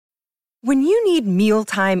When you need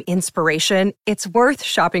mealtime inspiration, it's worth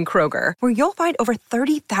shopping Kroger, where you'll find over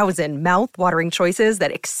 30,000 mouth-watering choices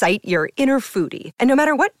that excite your inner foodie. And no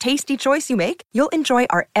matter what tasty choice you make, you'll enjoy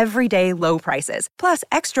our everyday low prices, plus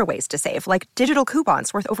extra ways to save, like digital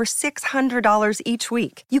coupons worth over $600 each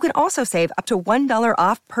week. You can also save up to $1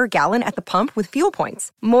 off per gallon at the pump with fuel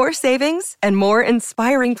points. More savings and more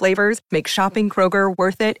inspiring flavors make shopping Kroger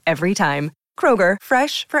worth it every time. Kroger,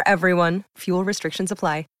 fresh for everyone. Fuel restrictions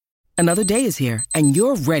apply. Another day is here, and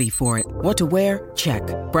you're ready for it. What to wear? Check.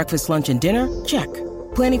 Breakfast, lunch, and dinner? Check.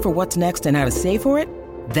 Planning for what's next and how to save for it?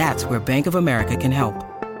 That's where Bank of America can help.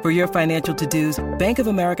 For your financial to-dos, Bank of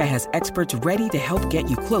America has experts ready to help get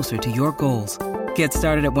you closer to your goals. Get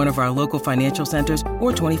started at one of our local financial centers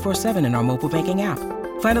or 24/7 in our mobile banking app.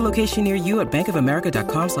 Find a location near you at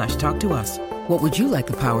bankofamerica.com/talktous. What would you like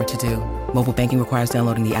the power to do? Mobile banking requires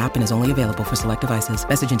downloading the app and is only available for select devices.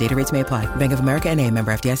 Message and data rates may apply. Bank of America N.A.,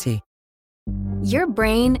 member FDIC. Your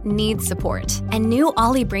brain needs support, and new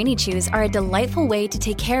Ollie Brainy Chews are a delightful way to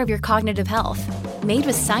take care of your cognitive health. Made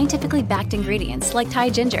with scientifically backed ingredients like Thai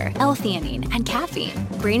ginger, L-theanine, and caffeine,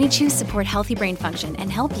 Brainy Chews support healthy brain function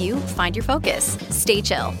and help you find your focus, stay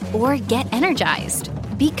chill, or get energized.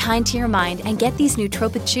 Be kind to your mind and get these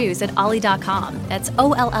nootropic chews at ollie.com. That's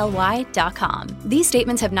OLLY.com. These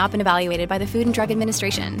statements have not been evaluated by the Food and Drug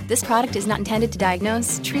Administration. This product is not intended to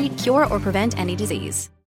diagnose, treat, cure, or prevent any disease.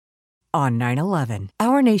 On 9/11,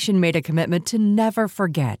 our nation made a commitment to never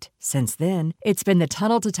forget. Since then, it's been the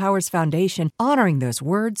Tunnel to Towers Foundation honoring those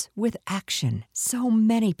words with action. So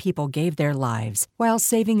many people gave their lives while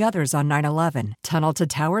saving others on 9/11. Tunnel to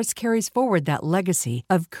Towers carries forward that legacy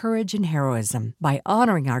of courage and heroism by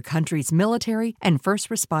honoring our country's military and first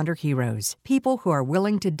responder heroes, people who are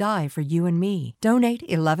willing to die for you and me. Donate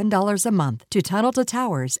 $11 a month to Tunnel to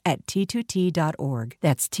Towers at T2T.org.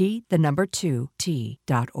 That's T2T.org.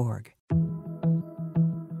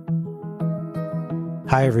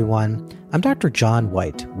 Hi, everyone. I'm Dr. John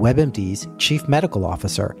White, WebMD's Chief Medical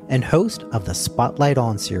Officer and host of the Spotlight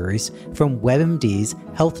On series from WebMD's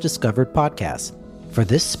Health Discovered podcast. For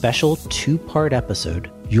this special 2-part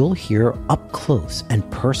episode, you'll hear up close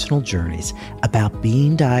and personal journeys about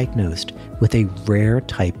being diagnosed with a rare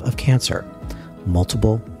type of cancer,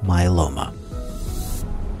 multiple myeloma.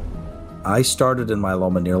 I started in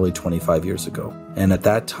myeloma nearly 25 years ago. And at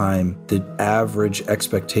that time, the average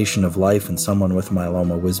expectation of life in someone with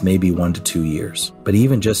myeloma was maybe 1 to 2 years. But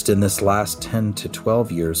even just in this last 10 to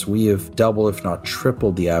 12 years, we have doubled, if not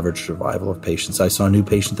tripled, the average survival of patients. I saw a new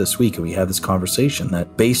patient this week, and we had this conversation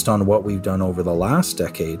that based on what we've done over the last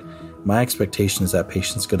decade, my expectation is that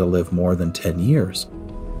patient's going to live more than 10 years.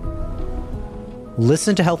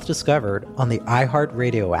 Listen to Health Discovered on the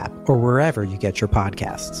iHeartRadio app or wherever you get your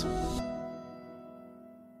podcasts.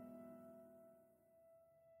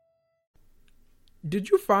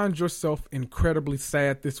 Did you find yourself incredibly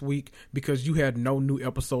sad this week because you had no new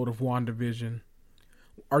episode of WandaVision?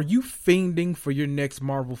 Are you fiending for your next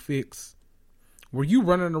Marvel fix? Were you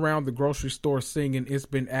running around the grocery store singing "It's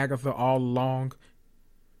Been Agatha" all along?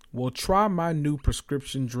 Well, try my new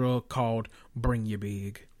prescription drug called Bring You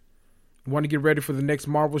Big. Want to get ready for the next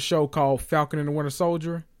Marvel show called Falcon and the Winter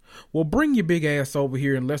Soldier? Well, bring your big ass over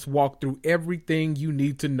here and let's walk through everything you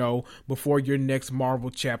need to know before your next Marvel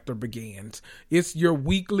chapter begins. It's your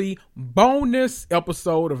weekly bonus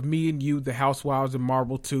episode of Me and You, the Housewives of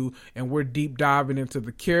Marvel 2, and we're deep diving into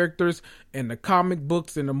the characters and the comic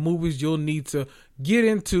books and the movies you'll need to get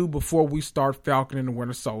into before we start Falcon and the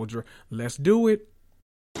Winter Soldier. Let's do it.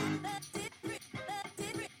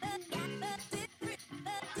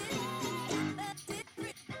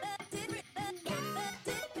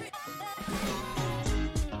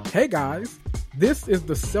 Hey guys, this is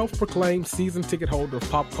the self-proclaimed season ticket holder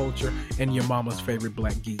of pop culture and your mama's favorite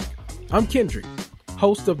black geek. I'm Kendrick,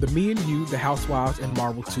 host of the Me and You, the Housewives and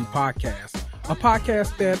Marvel 2 podcast, a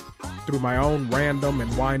podcast that, through my own random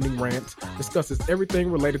and winding rants, discusses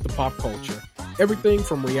everything related to pop culture. Everything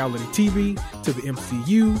from reality TV to the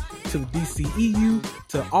MCU to the DCEU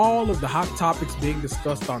to all of the hot topics being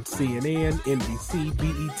discussed on CNN, NBC,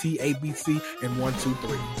 BET, ABC, and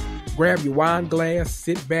 123. Grab your wine glass,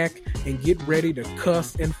 sit back, and get ready to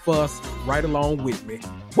cuss and fuss right along with me.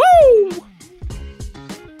 Woo!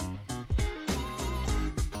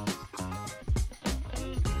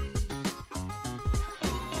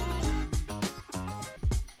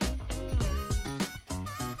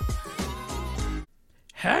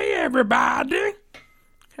 Hey everybody!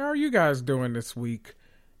 How are you guys doing this week?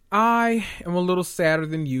 I am a little sadder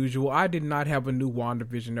than usual. I did not have a new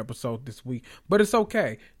WandaVision episode this week, but it's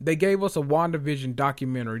okay. They gave us a WandaVision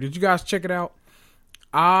documentary. Did you guys check it out?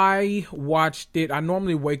 I watched it. I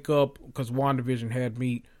normally wake up, because WandaVision had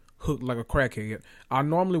me hooked like a crackhead. I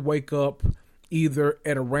normally wake up either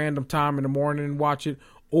at a random time in the morning and watch it,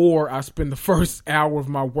 or I spend the first hour of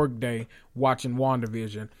my workday watching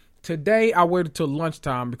WandaVision. Today, I waited till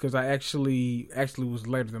lunchtime because I actually was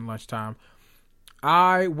later than lunchtime.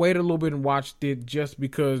 I waited a little bit and watched it just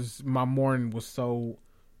because my morning was so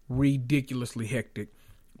ridiculously hectic.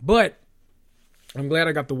 But I'm glad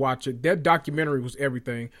I got to watch it. That documentary was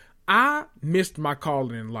everything. I missed my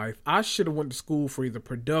calling in life. I should have went to school for either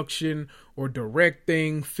production or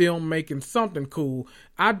directing, filmmaking, something cool.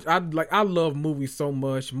 I love movies so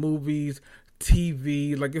much. Movies,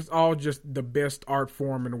 TV, like it's all just the best art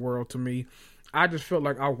form in the world to me. I just felt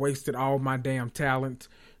like I wasted all my damn talent.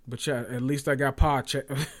 But yeah, at least I got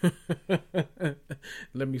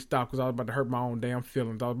Let me stop, because I was about to hurt my own damn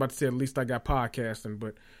feelings. I was about to say at least I got podcasting,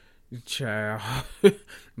 but child,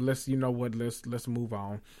 let's move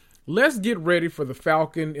on. Let's get ready for the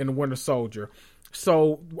Falcon and the Winter Soldier.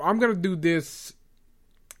 So I'm gonna do this.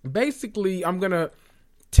 Basically, I'm gonna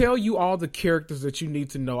tell you all the characters that you need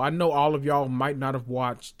to know. I know all of y'all might not have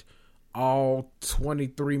watched all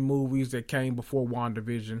 23 movies that came before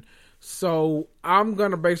WandaVision. So I'm going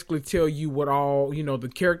to basically tell you what all,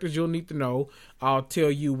 the characters you'll need to know. I'll tell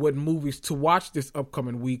you what movies to watch this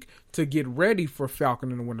upcoming week to get ready for Falcon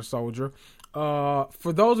and the Winter Soldier.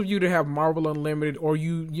 For those of you that have Marvel Unlimited, or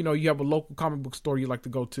you have a local comic book store you like to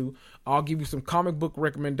go to, I'll give you some comic book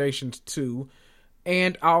recommendations too.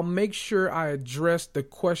 And I'll make sure I address the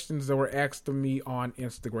questions that were asked of me on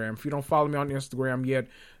Instagram. If you don't follow me on Instagram yet,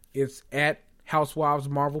 it's at Housewives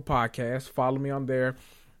Marvel Podcast. Follow me on there.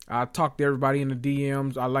 I talk to everybody in the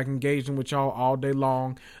DMs. I like engaging with y'all all day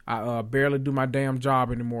long. I barely do my damn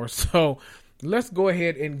job anymore. So let's go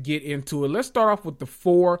ahead and get into it. Let's start off with the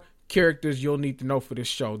 4 characters you'll need to know for this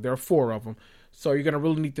show. There are 4 of them. So you're going to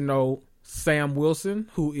really need to know Sam Wilson,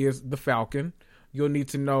 who is the Falcon. You'll need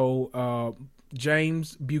to know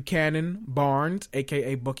James Buchanan Barnes,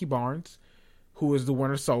 a.k.a. Bucky Barnes, who is the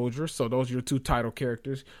Winter Soldier. So those are your 2 title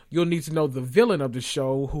characters. You'll need to know the villain of the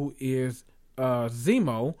show, who is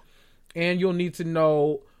Zemo, and you'll need to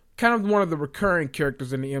know kind of one of the recurring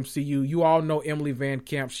characters in the MCU. You all know Emily Van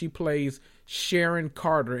Camp. She plays Sharon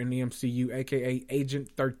Carter in the MCU, aka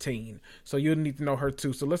Agent 13. So you'll need to know her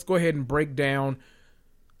too. So let's go ahead and break down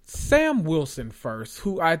Sam Wilson first,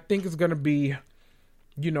 who I think is going to be,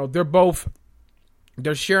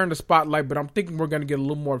 they're sharing the spotlight, but I'm thinking we're going to get a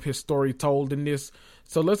little more of his story told in this.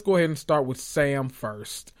 So let's go ahead and start with Sam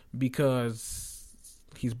first, because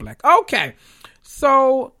he's black. Okay,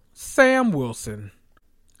 so Sam Wilson.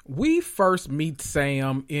 We first meet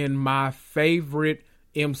Sam in my favorite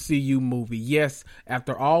MCU movie. Yes,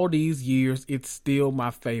 after all these years, it's still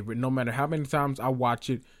my favorite. No matter how many times I watch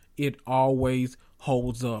it, it always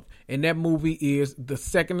holds up. And that movie is the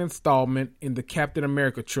second installment in the Captain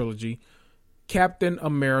America trilogy, Captain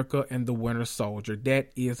America and the Winter Soldier. That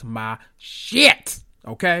is my shit,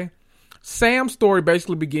 okay? Sam's story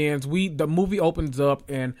basically begins. The movie opens up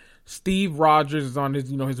and Steve Rogers is on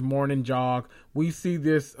his morning jog. We see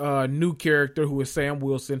this new character who is Sam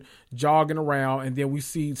Wilson jogging around, and then we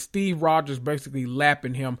see Steve Rogers basically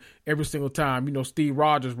lapping him every single time. Steve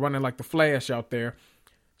Rogers running like the Flash out there.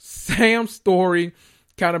 Sam's story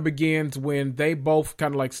kind of begins when they both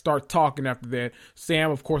kind of like start talking after that.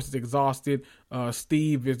 Sam, of course, is exhausted.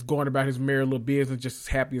 Steve is going about his merry little business, just as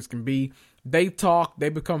happy as can be. They talk, they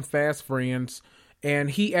become fast friends, and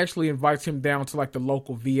he actually invites him down to like the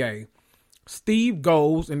local VA. Steve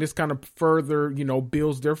goes, and this kind of further,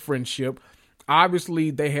 builds their friendship. Obviously,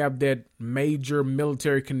 they have that major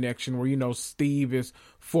military connection where, Steve is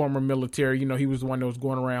former military. He was the one that was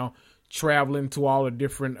going around traveling to all the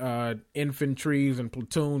different infantries and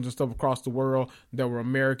platoons and stuff across the world that were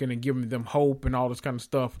American and giving them hope and all this kind of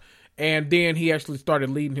stuff. And then he actually started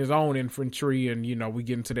leading his own infantry, and, we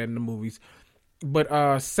get into that in the movies.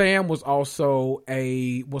 But Sam was also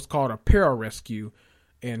what's called a pararescue.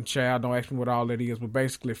 And child, don't ask me what all that is, but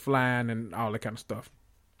basically flying and all that kind of stuff.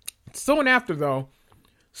 Soon after, though,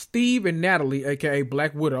 Steve and Natalie, a.k.a.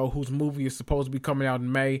 Black Widow, whose movie is supposed to be coming out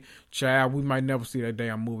in May, child, we might never see that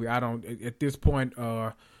damn movie. At this point,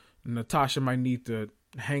 Natasha might need to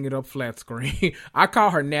hang it up flat screen. I call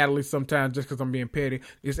her Natalie sometimes just because I'm being petty.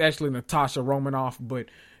 It's actually Natasha Romanoff, but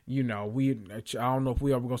I don't know if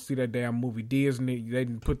we ever gonna see that damn movie. Disney, they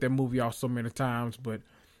didn't put that movie off so many times, but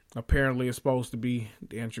apparently it's supposed to be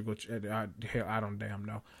the integral. Hell, I don't damn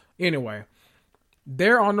know. Anyway,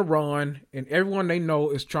 they're on the run, and everyone they know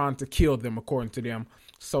is trying to kill them, according to them.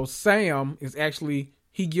 So Sam is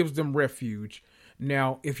he gives them refuge.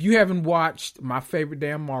 Now, if you haven't watched my favorite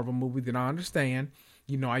damn Marvel movie, then I understand.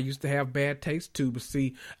 I used to have bad taste too, but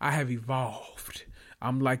see, I have evolved.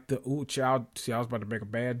 I'm like child. See, I was about to make a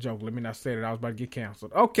bad joke. Let me not say that. I was about to get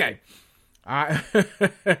canceled. Okay.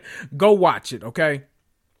 Go watch it, okay?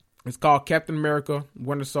 It's called Captain America,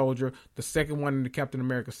 Winter Soldier, the second one in the Captain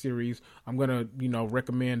America series. I'm going to,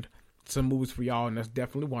 recommend some movies for y'all, and that's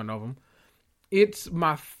definitely one of them. It's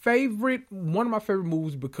one of my favorite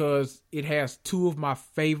movies because it has two of my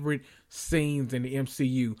favorite scenes in the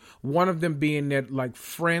MCU. One of them being that like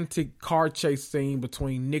frantic car chase scene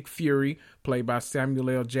between Nick Fury, played by Samuel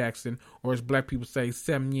L. Jackson, or as black people say,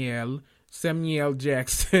 Samuel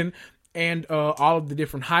Jackson, and all of the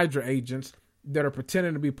different Hydra agents that are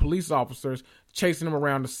pretending to be police officers, chasing them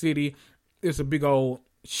around the city. It's a big old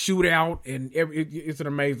shootout, and it's an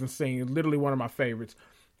amazing scene. It's literally one of my favorites.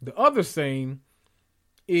 The other scene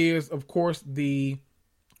is, of course, the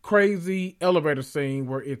crazy elevator scene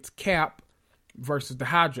where it's Cap versus the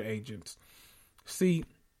Hydra agents. See,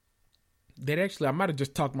 I might have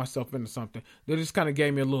just talked myself into something. That just kind of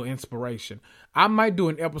gave me a little inspiration. I might do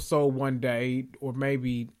an episode one day, or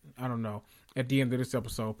maybe, I don't know, at the end of this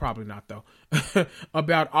episode, probably not though,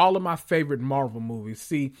 about all of my favorite Marvel movies.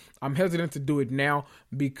 See, I'm hesitant to do it now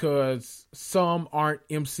because some aren't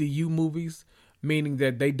MCU movies, meaning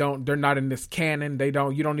that they're not in this canon.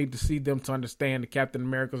 You don't need to see them to understand the Captain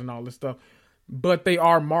Americas and all this stuff, but they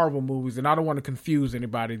are Marvel movies, and I don't want to confuse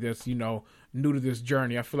anybody that's, new to this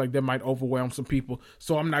journey. I feel like that might overwhelm some people,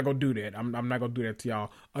 so I'm not going to do that. I'm not going to do that to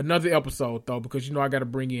y'all. Another episode, though, because, I got to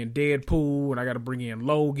bring in Deadpool, and I got to bring in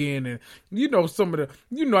Logan, and, I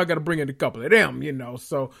got to bring in a couple of them,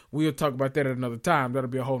 so we'll talk about that at another time. That'll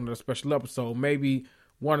be a whole nother special episode. Maybe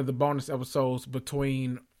one of the bonus episodes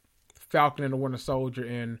between Falcon and the Winter Soldier,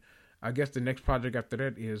 and I guess the next project after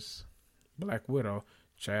that is Black Widow.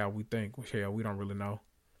 Child, we think. Hell, we don't really know.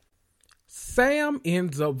 Sam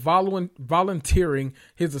ends up volunteering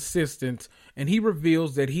his assistance, and he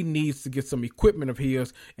reveals that he needs to get some equipment of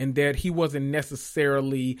his, and that he wasn't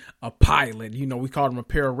necessarily a pilot. We called him a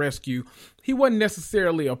pararescue. He wasn't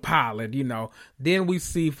necessarily a pilot, Then we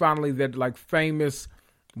see finally that like famous,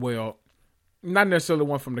 well, not necessarily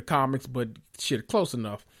one from the comics, but shit, close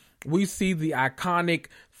enough. We see the iconic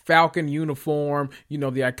Falcon uniform, the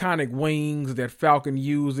iconic wings that Falcon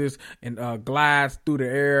uses and glides through the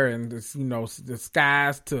air and the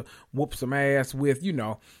skies to whoop some ass with,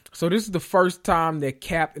 So this is the first time that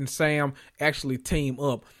Cap and Sam actually team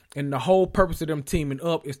up. And the whole purpose of them teaming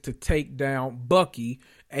up is to take down Bucky,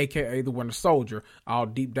 aka the Winter Soldier. I'll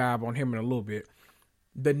deep dive on him in a little bit.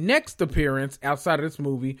 The next appearance outside of this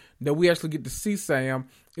movie that we actually get to see Sam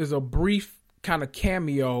is a brief kind of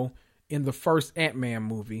cameo in the first Ant-Man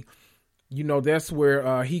movie. That's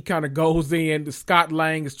where he kind of goes in. Scott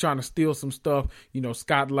Lang is trying to steal some stuff.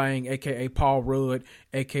 Scott Lang, a.k.a. Paul Rudd,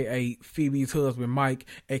 a.k.a. Phoebe's husband, Mike,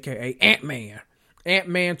 a.k.a. Ant-Man.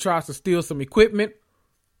 Ant-Man tries to steal some equipment.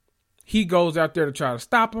 He goes out there to try to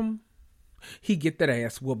stop him. He get that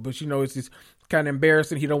ass whooped, but it's just kind of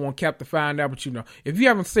embarrassing. He don't want Cap to find out, but if you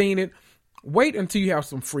haven't seen it, wait until you have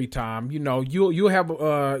some free time. You'll have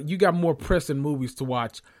you got more pressing movies to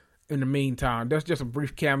watch in the meantime. That's just a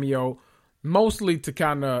brief cameo, mostly to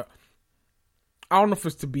kind of, I don't know if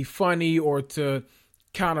it's to be funny or to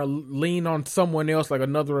kind of lean on someone else, like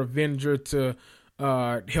another Avenger, to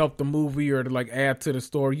help the movie or to like add to the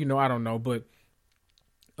story. I don't know, but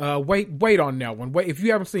wait on that one. Wait, if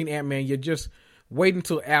you haven't seen Ant-Man, you just wait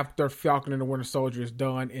until after Falcon and the Winter Soldier is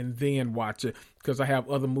done and then watch it, because I have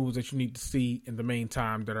other movies that you need to see in the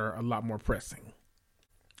meantime that are a lot more pressing.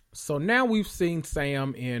 So now we've seen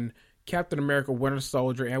Sam in Captain America, Winter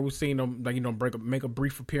Soldier, and we've seen him make a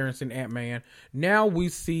brief appearance in Ant-Man. Now we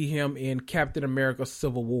see him in Captain America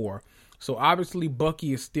Civil War. So obviously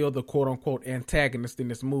Bucky is still the quote-unquote antagonist in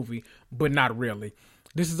this movie, but not really.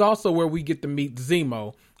 This is also where we get to meet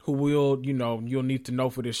Zemo, who you'll need to know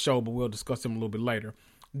for this show, but we'll discuss him a little bit later.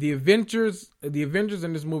 The Avengers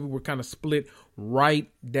in this movie were kind of split right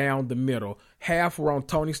down the middle. Half were on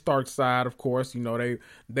Tony Stark's side, of course.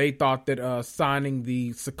 They thought that signing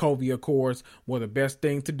the Sokovia Accords were the best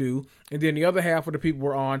thing to do. And then the other half of the people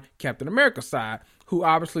were on Captain America's side, who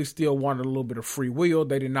obviously still wanted a little bit of free will.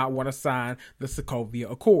 They did not want to sign the Sokovia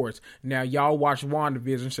Accords. Now, y'all watch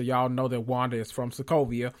WandaVision, so y'all know that Wanda is from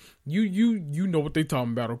Sokovia. You know what they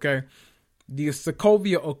talking about, okay? The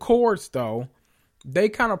Sokovia Accords, though, they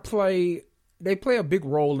kind of play a big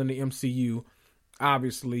role in the MCU,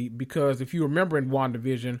 obviously, because if you remember in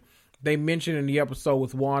WandaVision, they mentioned in the episode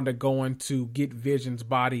with Wanda going to get Vision's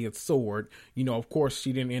body its sword. Of course,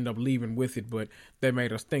 she didn't end up leaving with it, but they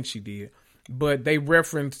made us think she did. But they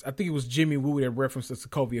referenced, I think it was Jimmy Woo that referenced the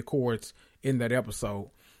Sokovia Accords in that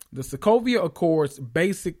episode. The Sokovia Accords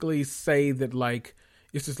basically say that, like,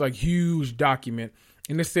 it's this like huge document,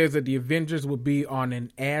 and it says that the Avengers would be on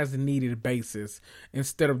an as needed basis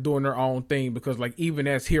instead of doing their own thing, because like even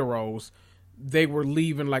as heroes, they were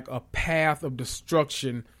leaving like a path of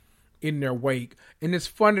destruction in their wake. And it's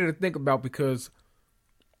funny to think about, because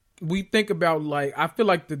we think about, like, I feel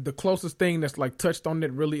like the closest thing that's like touched on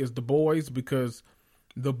it really is The Boys, because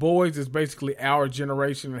The Boys is basically our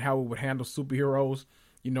generation and how we would handle superheroes.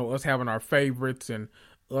 You know, us having our favorites and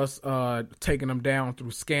us taking them down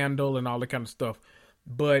through scandal and all that kind of stuff.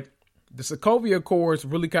 But the Sokovia Accords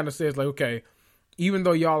really kind of says, like, okay, even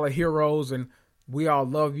though y'all are heroes and we all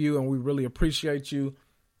love you and we really appreciate you,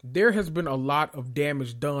 there has been a lot of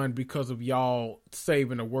damage done because of y'all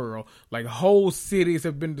saving the world. Like, whole cities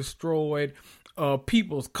have been destroyed.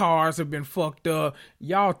 People's cars have been fucked up.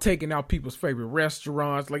 Y'all taking out people's favorite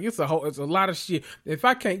restaurants. Like, it's a lot of shit. If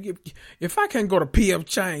I can't go to PF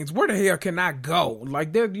Chang's, where the hell can I go?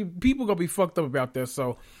 Like, people gonna be fucked up about that.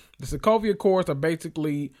 So the Sokovia Accords are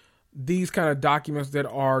basically these kind of documents that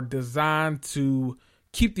are designed to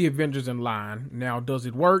keep the Avengers in line. Now, does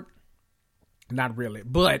it work? Not really,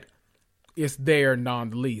 but it's there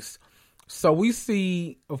nonetheless. So we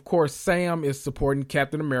see, of course, Sam is supporting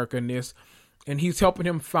Captain America in this, and he's helping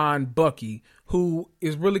him find Bucky, who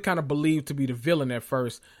is really kind of believed to be the villain at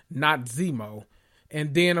first, not Zemo.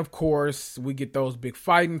 And then, of course, we get those big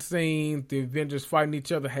fighting scenes, the Avengers fighting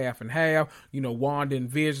each other half and half, you know, Wanda and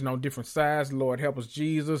Vision on different sides, Lord help us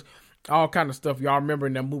Jesus, all kind of stuff. Y'all remember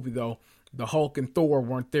in that movie, though, the Hulk and Thor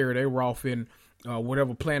weren't there. They were off in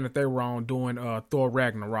whatever planet they were on doing Thor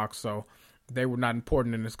Ragnarok, so they were not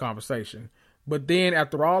important in this conversation. But then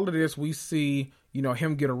after all of this, we see, you know,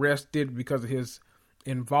 him get arrested because of his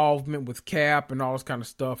involvement with Cap and all this kind of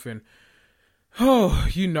stuff. And,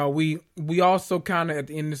 you know, we also kind of, at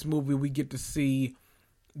the end of this movie, we get to see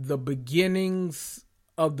the beginnings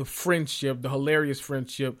of the friendship, the hilarious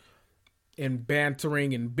friendship and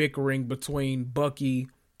bantering and bickering between Bucky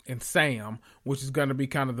and Sam, which is going to be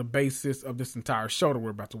kind of the basis of this entire show that we're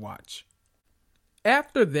about to watch.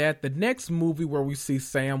 After that, the next movie where we see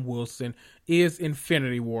Sam Wilson is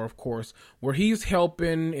Infinity War, of course, where he's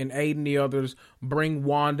helping and aiding the others bring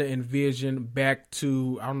Wanda and Vision back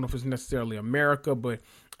to, I don't know if it's necessarily America, but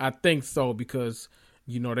I think so, because,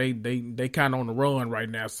 you know, they kind of on the run right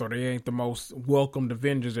now, so they ain't the most welcomed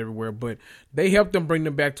Avengers everywhere, but they helped them bring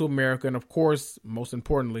them back to America, and of course, most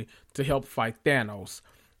importantly, to help fight Thanos.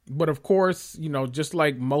 But of course, you know, just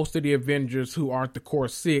like most of the Avengers who aren't the core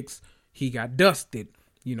six, he got dusted,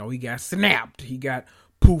 you know, he got snapped, he got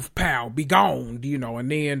poof, pow, be gone, you know,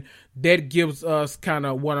 and then that gives us kind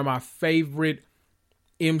of one of my favorite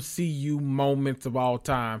MCU moments of all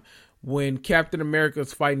time, when Captain America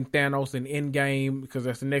is fighting Thanos in Endgame, because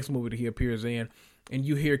that's the next movie that he appears in, and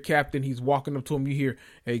you hear Captain, he's walking up to him, you hear,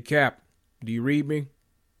 hey, Cap, do you read me?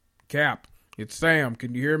 Cap, it's Sam,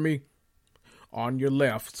 can you hear me? On your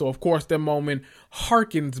left. So, of course, that moment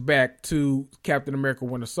harkens back to Captain America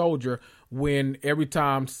Winter Soldier, when every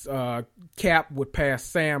time Cap would pass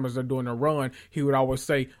Sam as they're doing a run, he would always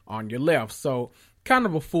say, on your left. So, kind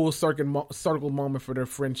of a full circle moment for their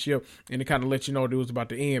friendship, and it kind of let you know that it was about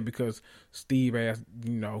to end, because Steve has,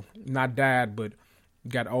 you know, not died, but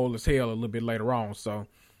got old as hell a little bit later on. So,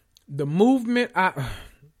 the movement,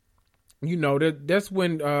 you know, that's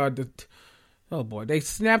when they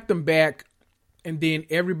snapped them back. And then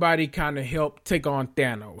everybody kind of helped take on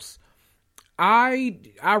Thanos. I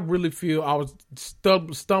really feel, I was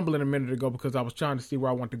stumbling a minute ago because I was trying to see where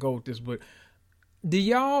I want to go with this. But do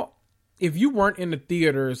y'all, if you weren't in the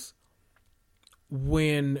theaters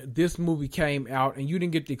when this movie came out and you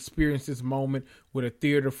didn't get to experience this moment with a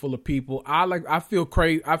theater full of people, I feel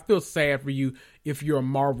crazy. I feel sad for you if you're a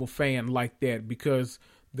Marvel fan like that, because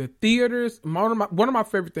the theaters, one of my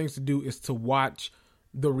favorite things to do is to watch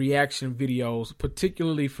the reaction videos,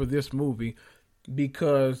 particularly for this movie,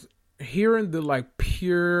 because hearing the like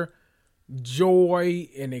pure joy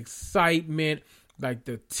and excitement, like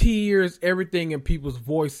the tears, everything in people's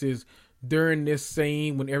voices during this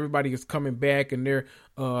scene when everybody is coming back and they're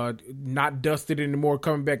not dusted anymore,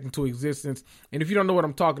 coming back into existence. And if you don't know what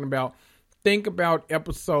I'm talking about, think about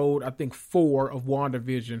episode, I think 4 of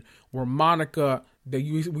WandaVision, where Monica,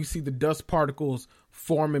 we see the dust particles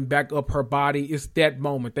forming back up her body. It's that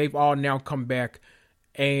moment. They've all now come back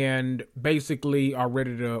and basically are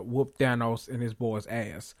ready to whoop Thanos and his boy's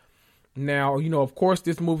ass. Now, you know, of course,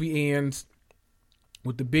 this movie ends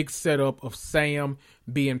with the big setup of Sam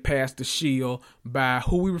being passed the shield by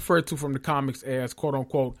who we refer to from the comics as, quote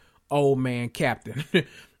unquote, old man Captain.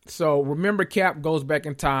 So remember, Cap goes back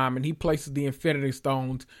in time and he places the Infinity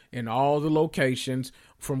Stones in all the locations.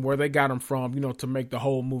 from where they got him from, to make the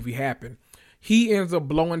whole movie happen. He ends up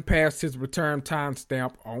blowing past his return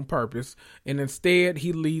timestamp on purpose, and instead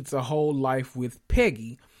he leads a whole life with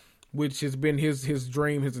Peggy, which has been his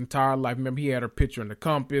dream his entire life. Remember, he had her picture in the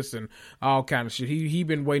compass and all kind of shit. He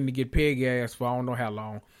been waiting to get Peggy ass for I don't know how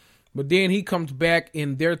long. But then he comes back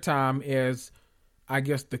in their time as, I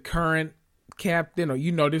guess, the current captain, or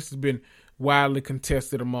this has been widely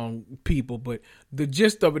contested among people, but the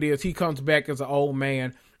gist of it is he comes back as an old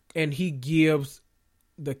man and he gives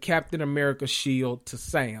the Captain America shield to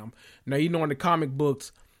Sam. Now, in the comic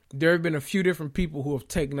books, there have been a few different people who have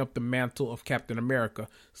taken up the mantle of Captain America.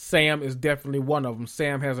 Sam is definitely one of them.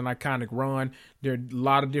 Sam has an iconic run. There are a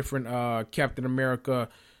lot of different Captain America,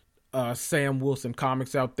 Sam Wilson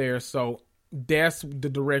comics out there. So that's the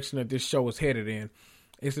direction that this show is headed in.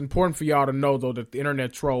 It's important for y'all to know, though, that the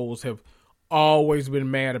internet trolls have always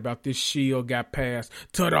been mad about this shield got passed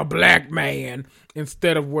to the black man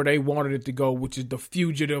instead of where they wanted it to go, which is the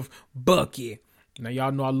fugitive Bucky. Now,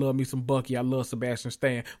 y'all know I love me some Bucky. I love Sebastian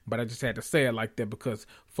Stan, but I just had to say it like that because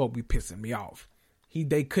folk be pissing me off.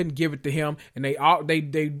 They couldn't give it to him, and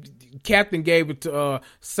they Captain gave it to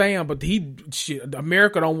Sam, but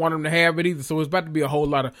America don't want him to have it either. So it's about to be a whole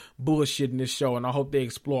lot of bullshit in this show, and I hope they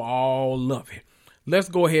explore all of it. Let's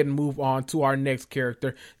go ahead and move on to our next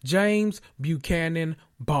character, James Buchanan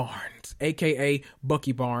Barnes, a.k.a.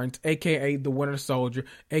 Bucky Barnes, a.k.a. the Winter Soldier,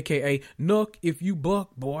 a.k.a. Nook if you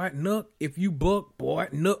buck, boy, Nook if you buck, boy,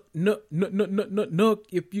 Nook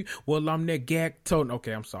if you, well, I'm that gag toting.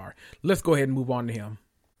 Okay, I'm sorry. Let's go ahead and move on to him.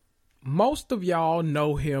 Most of y'all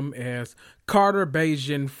know him as Carter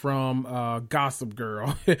Bajin from Gossip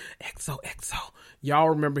Girl. XOXO. Y'all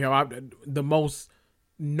remember him. The most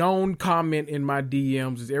known comment in my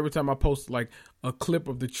DMs is every time I post like a clip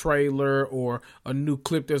of the trailer or a new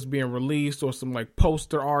clip that's being released or some like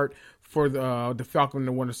poster art for the Falcon and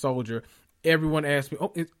the Winter Soldier, everyone asks me,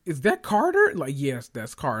 "Oh, is that Carter?" Like, yes,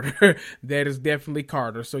 that's Carter. That is definitely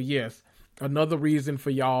Carter. So yes, another reason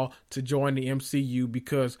for y'all to join the MCU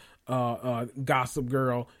because Gossip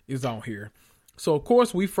Girl is on here. So of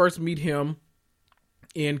course we first meet him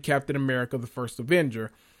in Captain America: The First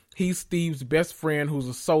Avenger. He's Steve's best friend who's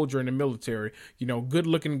a soldier in the military. Good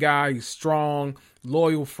looking guy. He's strong,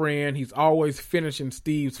 loyal friend. He's always finishing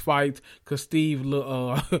Steve's fights because Steve,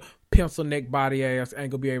 pencil neck body ass,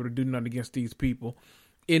 ain't gonna be able to do nothing against these people.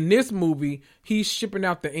 In this movie, he's shipping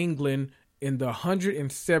out to England in the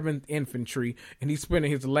 107th Infantry, and he's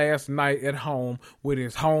spending his last night at home with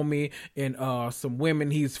his homie and some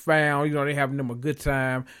women he's found. They having them a good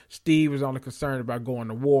time. Steve is only concerned about going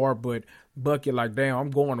to war, but Bucky like, damn, I'm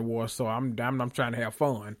going to war, so I'm trying to have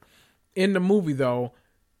fun. In the movie, though,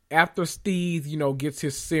 after Steve, gets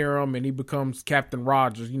his serum and he becomes Captain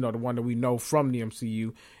Rogers, the one that we know from the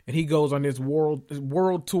MCU, and he goes on his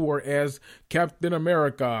world tour as Captain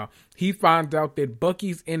America, he finds out that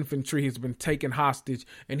Bucky's infantry has been taken hostage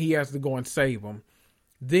and he has to go and save them.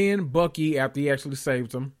 Then Bucky, after he actually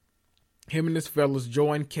saves them, him and his fellas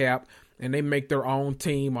join Cap, and they make their own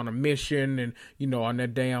team on a mission and, on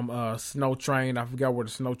that damn snow train. I forgot where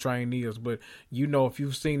the snow train is, but, if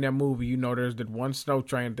you've seen that movie, there's that one snow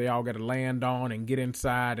train that they all got to land on and get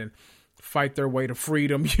inside and fight their way to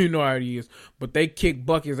freedom. You know how it is. But they kick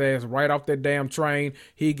Bucky's ass right off that damn train.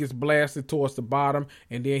 He gets blasted towards the bottom,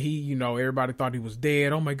 and then he, everybody thought he was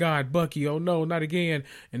dead. Oh, my God, Bucky. Oh, no, not again.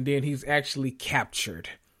 And then he's actually captured.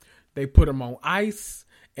 They put him on ice,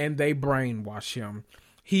 and they brainwash him.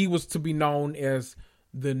 He was to be known as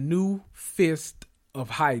the new fist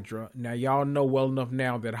of Hydra. Now, y'all know well enough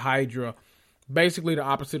now that Hydra, basically the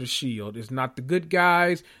opposite of S.H.I.E.L.D., is not the good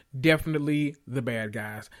guys, definitely the bad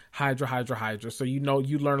guys. Hydra. So, you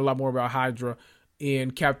learn a lot more about Hydra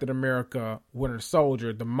in Captain America: Winter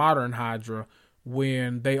Soldier, the modern Hydra,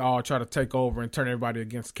 when they all try to take over and turn everybody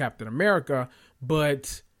against Captain America.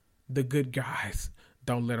 But the good guys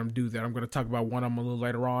don't let them do that. I'm going to talk about one of them a little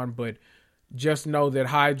later on, but just know that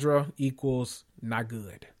Hydra equals not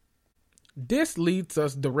good. This leads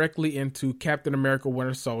us directly into Captain America: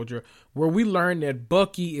 Winter Soldier, where we learn that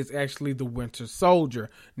Bucky is actually the Winter Soldier.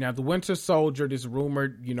 Now, the Winter Soldier, this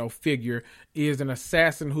rumored, figure, is an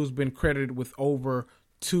assassin who's been credited with over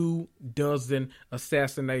 24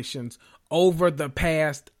 assassinations over the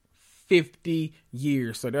past 50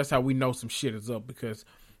 years. So that's how we know some shit is up, because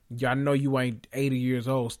y'all know you ain't 80 years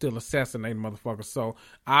old still assassinating motherfuckers. So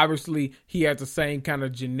obviously he has the same kind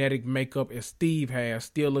of genetic makeup as Steve has.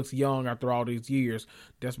 Still looks young after all these years.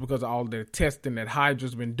 That's because of all the testing that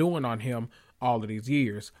Hydra's been doing on him all of these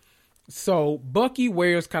years. So Bucky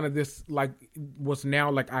wears kind of this, like, what's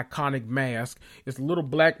now like iconic mask. It's a little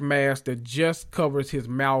black mask that just covers his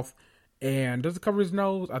mouth And does it cover his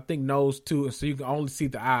nose? I think nose too. And so you can only see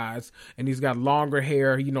the eyes. And he's got longer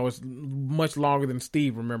hair. You know, it's much longer than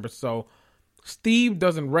Steve, remember? So Steve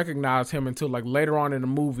doesn't recognize him until like later on in the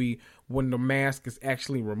movie when the mask is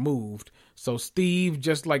actually removed. So Steve,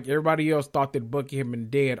 just like everybody else, thought that Bucky had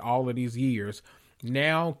been dead all of these years.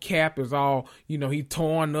 Now Cap is all, you know, he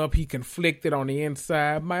torn up, he conflicted on the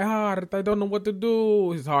inside. My heart, I don't know what to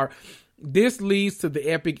do. His heart. This leads to the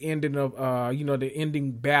epic ending of, the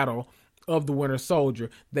ending battle of the Winter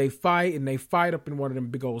Soldier. They fight up in one of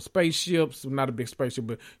them big old spaceships. Not a big spaceship,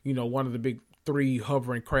 but, you know, one of the big 3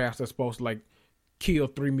 hovering crafts that's supposed to like kill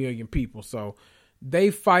 3 million people. So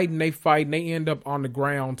they fight and they end up on the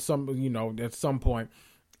ground at some point.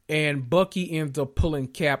 And Bucky ends up pulling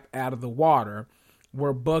Cap out of the water,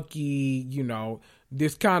 where Bucky,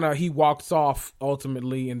 he walks off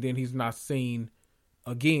ultimately, and then he's not seen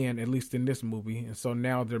again, at least in this movie. And so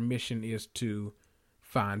now their mission is to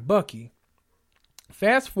find Bucky.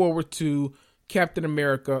 Fast forward to Captain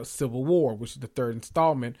America Civil War, which is the 3rd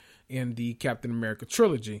installment in the Captain America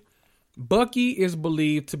trilogy. Bucky is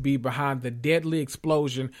believed to be behind the deadly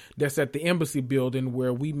explosion that's at the embassy building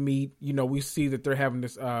where we meet. We see that they're having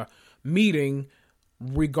this meeting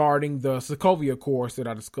regarding the Sokovia Accords that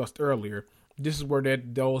I discussed earlier. This is where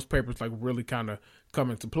those papers like really kind of come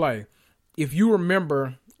into play. If you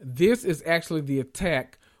remember, this is actually the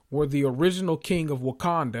attack where the original king of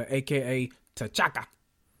Wakanda, aka T'Chaka,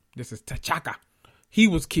 this is T'Chaka, he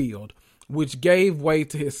was killed, which gave way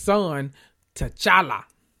to his son T'Challa,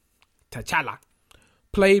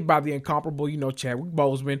 played by the incomparable, Chadwick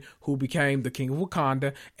Boseman, who became the king of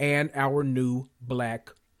Wakanda and our new Black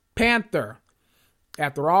Panther.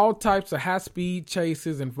 After all types of high-speed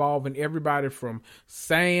chases involving everybody from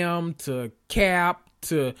Sam to Cap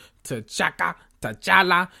to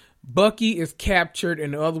T'Challa, Bucky is captured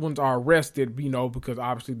and the other ones are arrested, because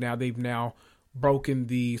obviously they've broken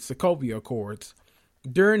the Sokovia Accords.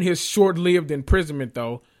 During his short-lived imprisonment,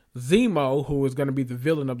 though, Zemo, who is going to be the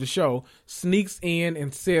villain of the show, sneaks in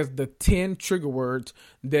and says the 10 trigger words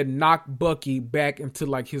that knock Bucky back into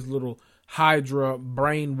like his little Hydra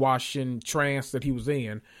brainwashing trance that he was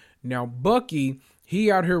in. Now, Bucky, he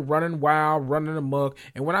out here running wild, running amok.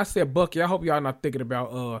 And when I said Bucky, I hope y'all not thinking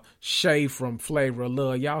about Shay from Flavor of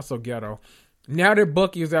Love. Y'all so ghetto. Now that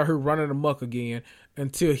Bucky is out here running amok again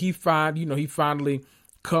until he finally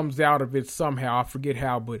comes out of it somehow. I forget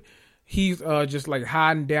how, but he's just like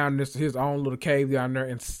hiding down his own little cave down there,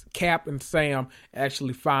 and Cap and Sam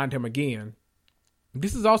actually find him again.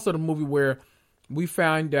 This is also the movie where we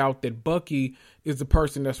find out that Bucky is the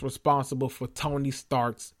person that's responsible for Tony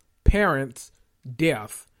Stark's parents'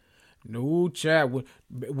 death. No, Chad.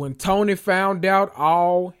 When Tony found out,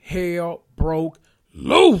 all hell broke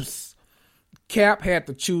loose. Cap had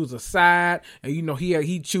to choose a side, and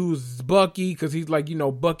he chooses Bucky because he's like,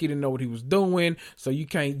 Bucky didn't know what he was doing, so you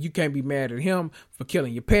can't be mad at him for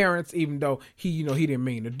killing your parents, even though he didn't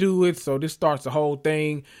mean to do it. So this starts the whole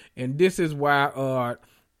thing, and this is why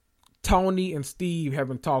Tony and Steve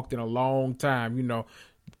haven't talked in a long time.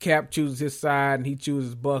 Cap chooses his side and he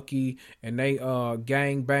chooses Bucky, and they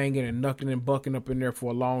gang banging and knuckling and bucking up in there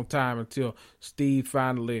for a long time until Steve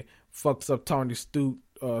finally fucks up Tony's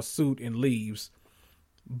suit and leaves.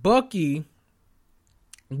 Bucky,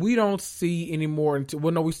 we don't see anymore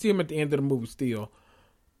we see him at the end of the movie still.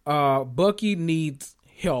 Bucky needs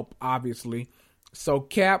help, obviously. So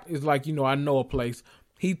Cap is like, I know a place.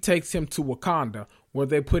 He takes him to Wakanda, where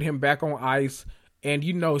they put him back on ice. And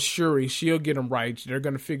Shuri, she'll get him right. They're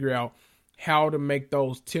going to figure out how to make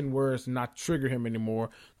those 10 words not trigger him anymore,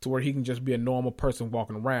 to where he can just be a normal person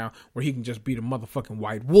walking around, where he can just be the motherfucking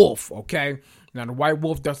White Wolf, okay? Now, the White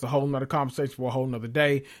Wolf, that's a whole nother conversation for a whole nother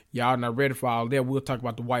day. Y'all not ready for all that. We'll talk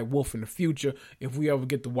about the White Wolf in the future if we ever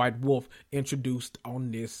get the White Wolf introduced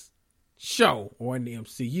on this show or in the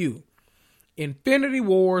MCU. Infinity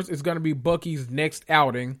Wars is going to be Bucky's next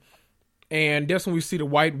outing, and that's when we see the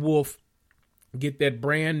White Wolf get that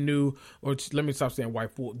brand new, or let me stop saying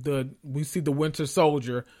White Wolf. We see the Winter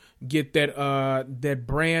Soldier get that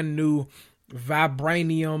brand new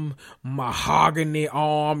vibranium mahogany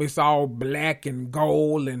arm. It's all black and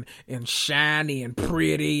gold and shiny and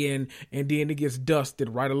pretty, and then it gets dusted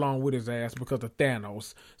right along with his ass because of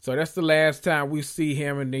Thanos. So that's the last time we see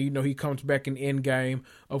him, and then he comes back in Endgame,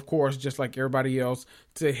 of course, just like everybody else,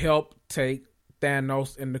 to help take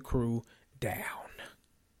Thanos and the crew down.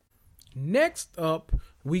 Next up,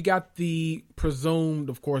 we got the presumed,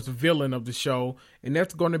 of course, villain of the show, and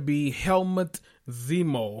that's going to be Helmut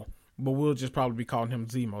Zemo, but we'll just probably be calling him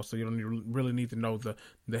Zemo, so you don't really need to know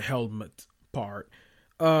the Helmut part.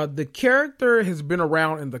 The character has been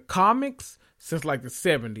around in the comics since like the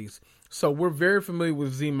 70s, So we're very familiar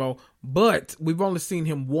with Zemo, but we've only seen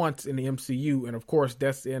him once in the MCU. And of course,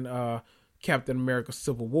 that's in Captain America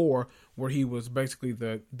Civil War, where he was basically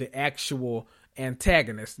the actual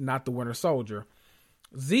antagonist, not the Winter Soldier.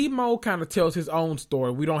 Zemo kind of tells his own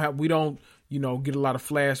story. We don't get a lot of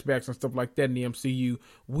flashbacks and stuff like that in the MCU.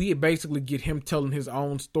 We basically get him telling his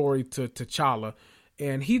own story to T'Challa.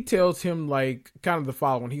 And he tells him like kind of the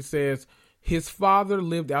following. He says his father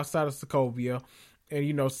lived outside of Sokovia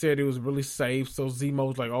and, said it was really safe. So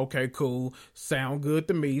Zemo's like, okay, cool. Sound good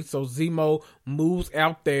to me. So Zemo moves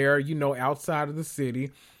out there, outside of the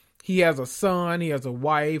city. He has a son, he has a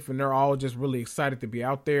wife, and they're all just really excited to be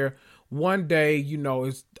out there. One day,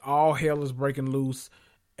 it's all hell is breaking loose,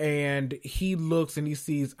 and he looks and he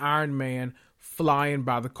sees Iron Man flying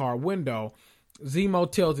by the car window.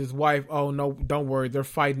 Zemo tells his wife, oh, no, don't worry. They're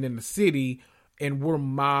fighting in the city, and we're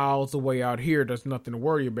miles away out here. There's nothing to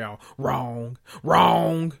worry about. Wrong.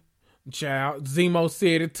 Child. Zemo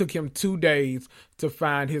said it took him 2 days to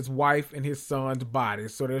find his wife and his son's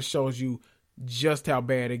bodies. So that shows you just how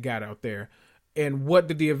bad it got out there. And what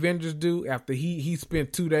did the Avengers do after he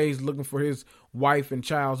spent 2 days looking for his wife and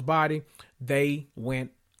child's body? They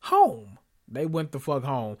went home. They went the fuck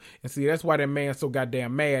home. And see, that's why that man's so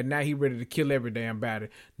goddamn mad. Now he ready to kill every damn body.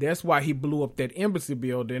 That's why he blew up that embassy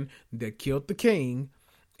building that killed the king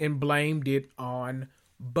and blamed it on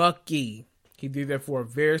Bucky. He did that for a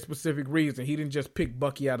very specific reason. He didn't just pick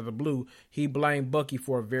Bucky out of the blue. He blamed Bucky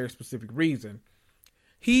for a very specific reason.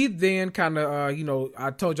 He then kind of,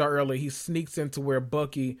 I told y'all earlier, he sneaks into where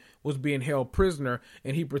Bucky was being held prisoner,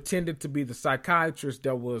 and he pretended to be the psychiatrist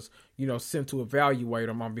that was, sent to evaluate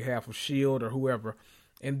him on behalf of S.H.I.E.L.D. or whoever.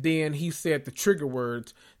 And then he said the trigger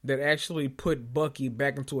words that actually put Bucky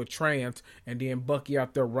back into a trance, and then Bucky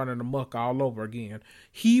out there running amok all over again.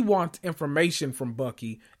 He wants information from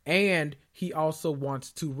Bucky, and he also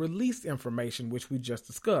wants to release information, which we just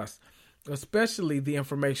discussed, especially the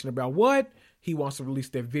information about what? He wants to release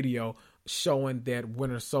that video showing that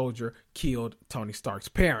Winter Soldier killed Tony Stark's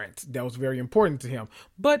parents. That was very important to him.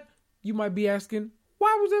 But you might be asking,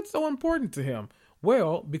 why was that so important to him?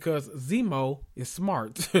 Well, because Zemo is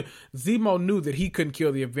smart. Zemo knew that he couldn't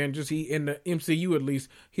kill the Avengers. In the MCU at least,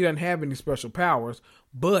 he doesn't have any special powers.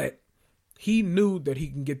 But he knew that he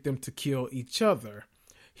can get them to kill each other.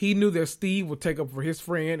 He knew that Steve would take up for his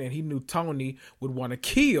friend, and he knew Tony would want to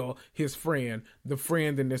kill his friend, the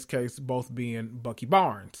friend in this case both being Bucky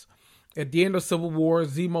Barnes. At the end of Civil War,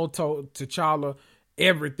 Zemo told T'Challa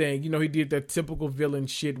everything. He did that typical villain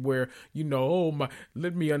shit where,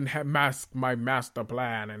 let me unmask my master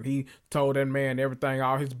plan. And he told that man everything,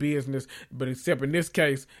 all his business. But except in this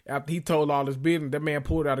case, after he told all his business, that man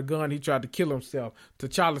pulled out a gun. He tried to kill himself.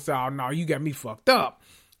 T'Challa said, oh, no, you got me fucked up.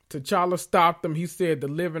 T'Challa stopped him. He said, the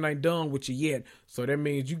living ain't done with you yet. So that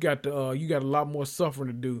means you got a lot more suffering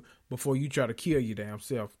to do before you try to kill your damn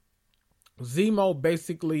self. Zemo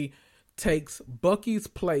basically takes Bucky's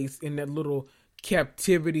place in that little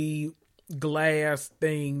captivity glass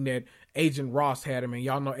thing that Agent Ross had him in.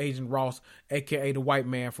 Y'all know Agent Ross, aka the white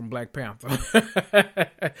man from Black Panther.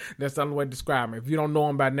 That's the only way to describe him. If you don't know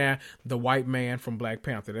him by now, the white man from Black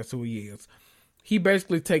Panther. That's who he is. He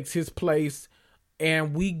basically takes his place.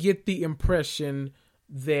 And we get the impression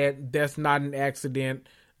that that's not an accident,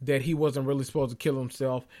 that he wasn't really supposed to kill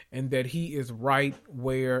himself, and that he is right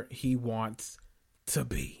where he wants to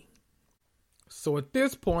be. So at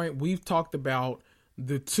this point, we've talked about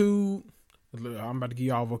the two, I'm about to give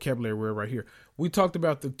y'all a vocabulary word right here. We talked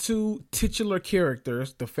about the two titular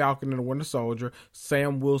characters, the Falcon and the Winter Soldier,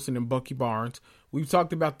 Sam Wilson and Bucky Barnes. We've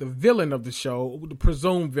talked about the villain of the show, the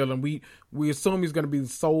presumed villain. We assume he's going to be the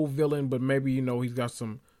sole villain, but maybe, he's got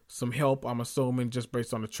some help, I'm assuming, just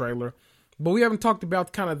based on the trailer. But we haven't talked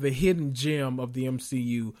about kind of the hidden gem of the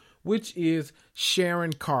MCU, which is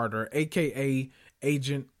Sharon Carter, a.k.a.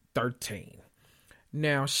 Agent 13.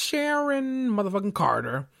 Now, Sharon motherfucking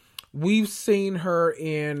Carter, we've seen her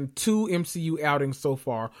in 2 MCU outings so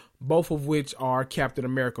far, both of which are Captain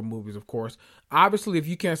America movies, of course. Obviously, if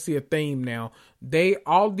you can't see a theme now,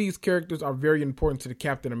 all these characters are very important to the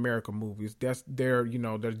Captain America movies. That's their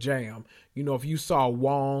jam. If you saw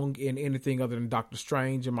Wong in anything other than Doctor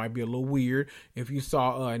Strange, it might be a little weird. If you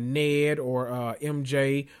saw Ned or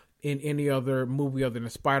MJ in any other movie other than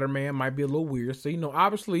Spider-Man, it might be a little weird. So,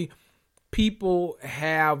 obviously, people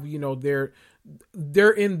have,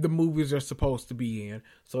 they're in the movies they're supposed to be in.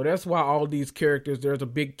 So that's why all these characters, there's a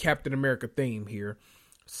big Captain America theme here.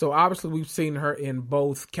 So obviously we've seen her in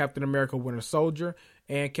both Captain America Winter Soldier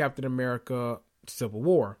and Captain America Civil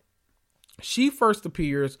War. She first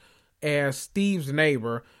appears as Steve's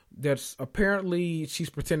neighbor that's apparently she's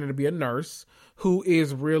pretending to be a nurse who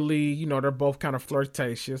is really, they're both kind of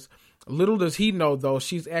flirtatious. Little does he know, though,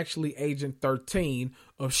 she's actually Agent 13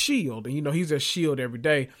 of S.H.I.E.L.D. And, he's at S.H.I.E.L.D. every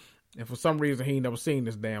day. And for some reason, he ain't never seen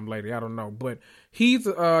this damn lady. I don't know. But he's,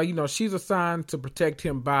 she's assigned to protect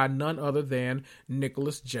him by none other than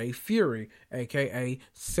Nicholas J. Fury, a.k.a.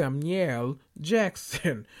 Samuel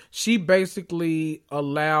Jackson. She basically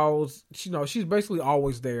allows, she's basically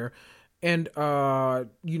always there. And,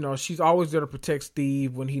 she's always there to protect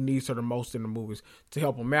Steve when he needs her the most in the movies. To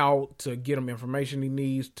help him out, to get him information he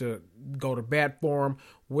needs, to go to bat for him.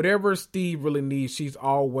 Whatever Steve really needs, she's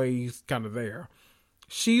always kind of there.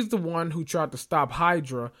 She's the one who tried to stop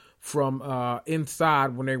Hydra from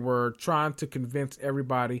inside when they were trying to convince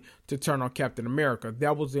everybody to turn on Captain America.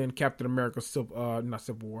 That was in Captain America, not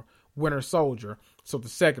Civil War, Winter Soldier. So the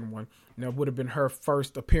second one. That would have been her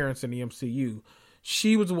first appearance in the MCU.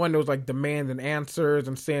 She was the one that was like demanding answers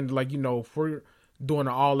and saying like, if we're doing an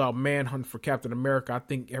all-out manhunt for Captain America, I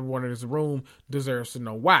think everyone in this room deserves to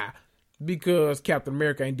know why. Because Captain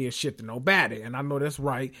America ain't did shit to nobody. And I know that's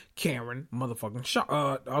right. Karen motherfucking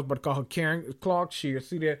I was about to call her Karen Clark Shear.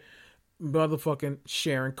 See that? Motherfucking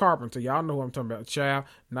Sharon Carpenter. Y'all know who I'm talking about. Child,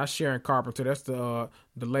 not Sharon Carpenter. That's the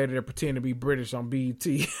lady that pretend to be British on BET.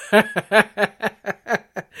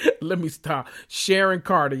 Let me stop. Sharon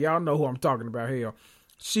Carter. Y'all know who I'm talking about here.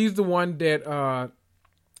 She's the one that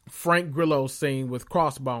Frank Grillo seen with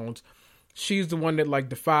Crossbones. She's the one that like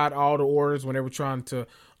defied all the orders when they were trying to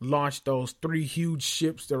launch those 3 huge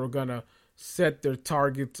ships that were gonna set their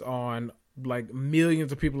targets on like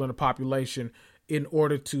millions of people in the population in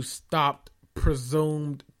order to stop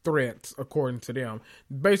presumed threats, according to them.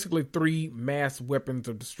 Basically 3 mass weapons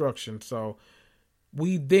of destruction. So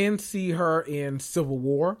we then see her in Civil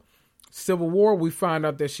War. Civil War, we find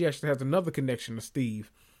out that she actually has another connection to Steve.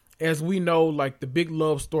 As we know, like the big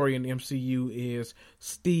love story in the MCU is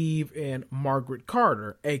Steve and Margaret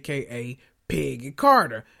Carter, a.k.a. Peggy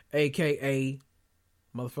Carter, a.k.a.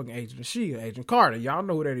 motherfucking Agent of S.H.I.E.L.D., Agent Carter. Y'all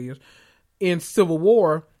know who that is. In Civil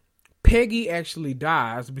War, Peggy actually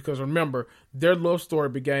dies because remember, their love story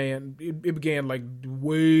began like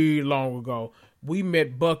way long ago. We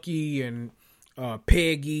met Bucky and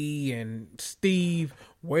Peggy and Steve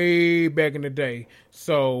way back in the day.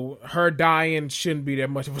 So her dying shouldn't be that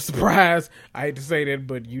much of a surprise. I hate to say that,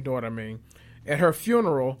 but you know what I mean. At her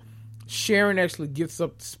funeral, Sharon actually gets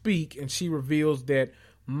up to speak and she reveals that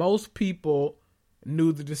most people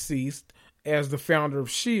knew the deceased as the founder of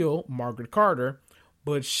S.H.I.E.L.D., Margaret Carter,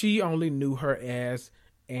 but she only knew her as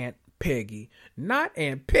Aunt Peggy. Not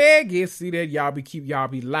Aunt Peggy. See that? Y'all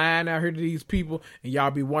be lying out here to these people and y'all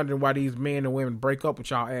be wondering why these men and women break up with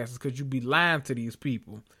y'all asses because you be lying to these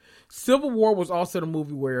people. Civil War was also the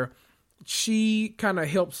movie where she kind of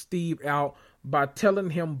helped Steve out by telling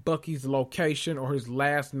him Bucky's location or his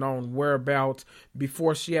last known whereabouts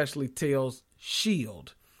before she actually tells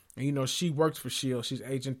S.H.I.E.L.D. And, she works for S.H.I.E.L.D. She's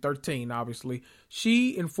Agent 13, obviously.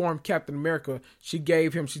 She informed Captain America. She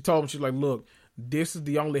told him, she's like, look, this is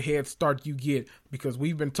the only head start you get because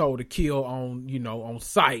we've been told to kill on, on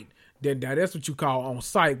sight. That's what you call on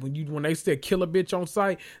sight. When they said kill a bitch on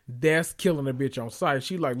sight, that's killing a bitch on sight.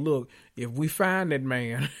 She like, look, if we find that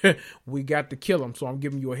man, we got to kill him. So I'm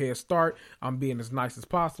giving you a head start. I'm being as nice as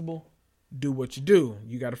possible. Do what you do.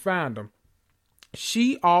 You got to find him.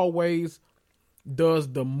 She always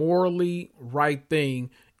does the morally right thing,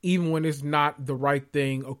 even when it's not the right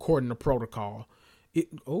thing according to protocol.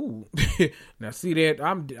 Now see that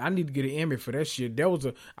I need to get an Emmy for that shit.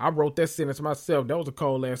 I wrote that sentence myself. That was a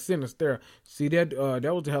cold ass sentence there. See that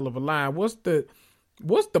that was a hell of a line. What's the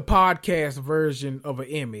podcast version of an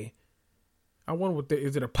Emmy? I wonder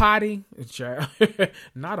is it a potty? It's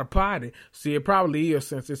not a potty. See, it probably is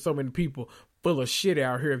since there's so many people full of shit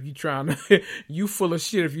out here. If you trying to, you full of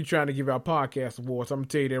shit if you trying to give out podcast awards. I'm gonna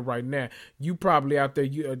tell you that right now. You probably out there.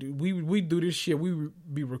 We do this shit. We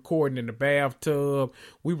be recording in the bathtub.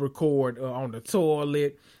 We record on the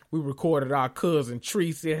toilet. We recorded our cousin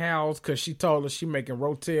Tracy house because she told us she making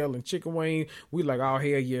rotel and chicken wings. We like, oh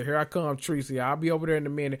hell yeah, here I come, Tracy. I'll be over there in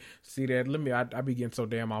a minute. See that? I be getting so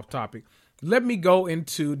damn off topic. Let me go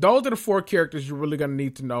into, those are the 4 characters you're really going to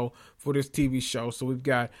need to know for this TV show. So we've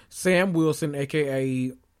got Sam Wilson,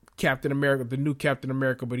 a.k.a. Captain America, the new Captain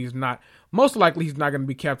America, but most likely he's not going to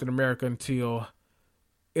be Captain America until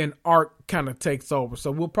an arc kind of takes over. So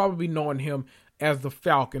we'll probably be knowing him as the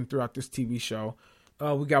Falcon throughout this TV show.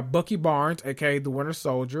 We got Bucky Barnes, a.k.a. the Winter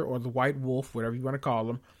Soldier or the White Wolf, whatever you want to call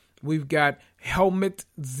him. We've got Helmut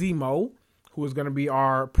Zemo, who is going to be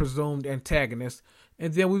our presumed antagonist.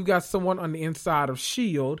 And then we've got someone on the inside of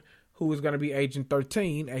S.H.I.E.L.D. who is going to be Agent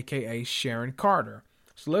 13, a.k.a. Sharon Carter.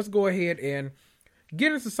 So let's go ahead and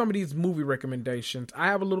get into some of these movie recommendations. I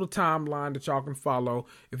have a little timeline that y'all can follow.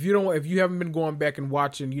 If you haven't been going back and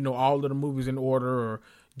watching, all of the movies in order or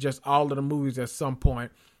just all of the movies at some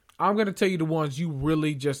point, I'm going to tell you the ones you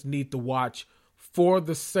really just need to watch for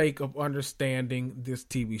the sake of understanding this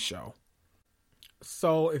TV show.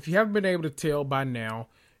 So if you haven't been able to tell by now,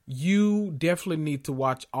 you definitely need to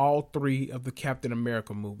watch all 3 of the Captain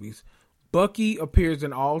America movies. Bucky appears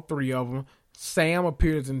in all 3 of them. Sam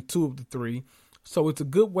appears in 2 of the 3. So it's a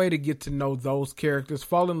good way to get to know those characters,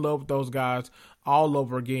 fall in love with those guys all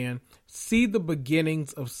over again. See the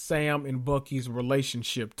beginnings of Sam and Bucky's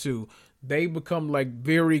relationship too. They become like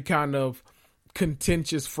very kind of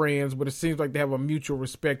contentious friends, but it seems like they have a mutual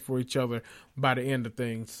respect for each other by the end of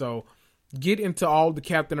things. So get into all the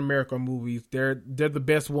Captain America movies. They're the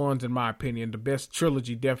best ones in my opinion. The best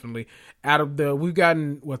trilogy definitely. We've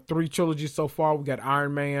gotten 3 trilogies so far. We got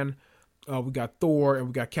Iron Man, we got Thor, and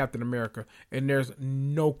we got Captain America. And there's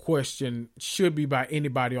no question, should be by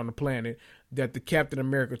anybody on the planet, that the Captain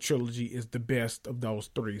America trilogy is the best of those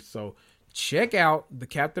 3. So check out the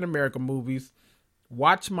Captain America movies.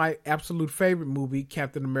 Watch my absolute favorite movie,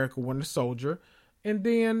 Captain America Winter Soldier, and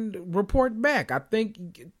then report back. I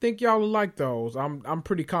think y'all will like those. I'm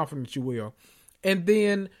pretty confident you will. And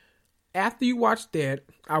then after you watch that,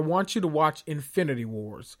 I want you to watch Infinity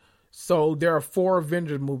Wars. So there are 4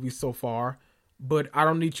 Avengers movies so far, but I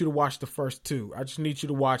don't need you to watch the first 2. I just need you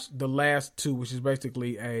to watch the last 2, which is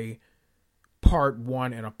basically a part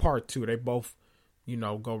 1 and a part 2. They both,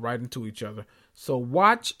 go right into each other. So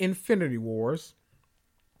watch Infinity Wars,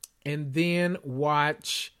 and then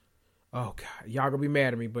watch, oh God, y'all gonna be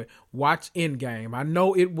mad at me, but watch Endgame. I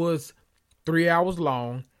know it was 3 hours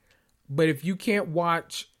long, but if you can't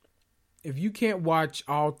watch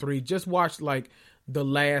all 3, just watch like the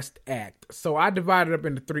last act. So I divided up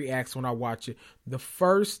into 3 acts when I watch it. The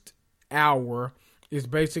first hour is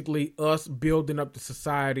basically us building up the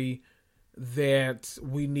society that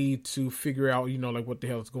we need to figure out, like what the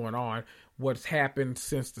hell is going on, what's happened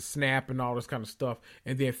since the snap and all this kind of stuff,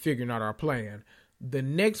 and then figuring out our plan. The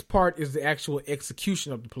next part is the actual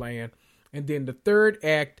execution of the plan. And then the third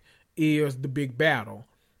act is the big battle.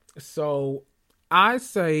 So I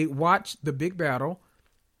say watch the big battle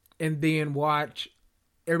and then watch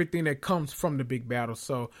everything that comes from the big battle.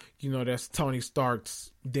 So, that's Tony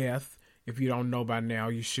Stark's death. If you don't know by now,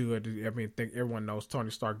 you should. I think everyone knows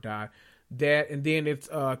Tony Stark died. That, and then it's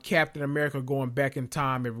Captain America going back in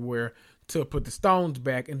time everywhere to put the stones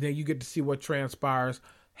back. And then you get to see what transpires,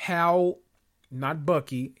 how, not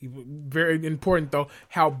Bucky, very important though,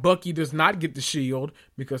 how Bucky does not get the shield,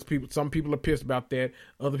 because some people are pissed about that.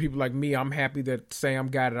 Other people like me, I'm happy that Sam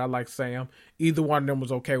got it. I like Sam. Either one of them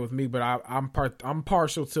was okay with me, but I'm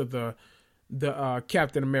partial to the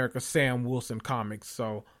Captain America Sam Wilson comics.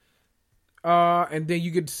 So, and then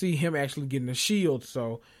you get to see him actually getting the shield.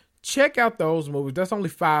 So check out those movies. That's only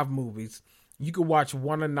 5 movies. You could watch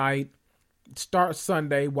one a night. Start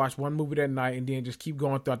Sunday, watch 1 movie that night, and then just keep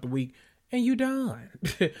going throughout the week. And you done.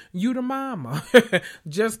 You the mama.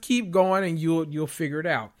 Just keep going and you'll figure it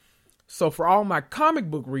out. So for all my comic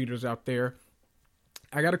book readers out there,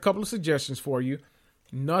 I got a couple of suggestions for you.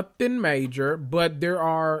 Nothing major, but there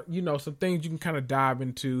are, some things you can kind of dive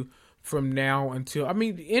into from now until,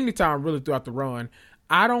 anytime really throughout the run.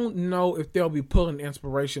 I don't know if they'll be pulling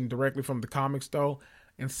inspiration directly from the comics though.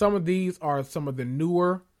 And some of these are some of the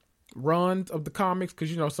newer runs of the comics,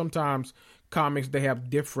 because sometimes comics, they have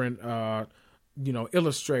different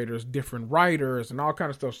illustrators, different writers, and all kind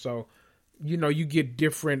of stuff. So you get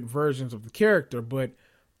different versions of the character, but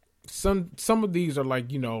some of these are like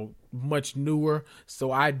much newer,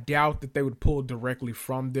 so I doubt that they would pull directly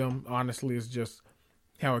from them. Honestly, it's just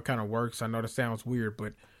how it kind of works. I know that sounds weird,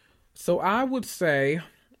 but so I would say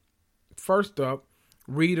first up,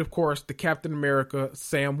 read, of course, the Captain America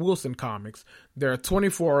Sam Wilson comics. There are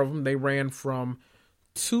 24 of them. They ran from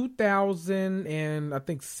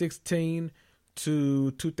 2016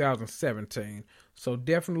 to 2017. So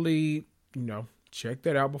definitely, check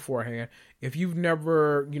that out beforehand. If you've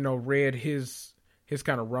never, read his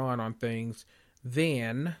kind of run on things,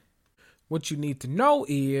 then what you need to know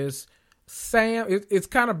is Sam, it's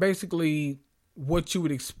kind of basically what you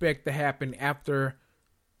would expect to happen after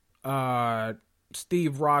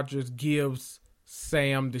Steve Rogers gives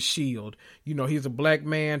Sam the shield. He's a black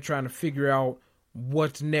man trying to figure out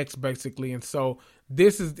what's next, basically. And so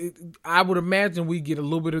I would imagine we get a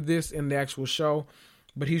little bit of this in the actual show,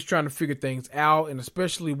 but he's trying to figure things out. And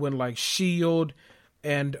especially when like shield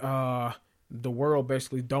and the world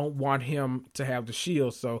basically don't want him to have the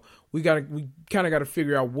shield. So we kind of got to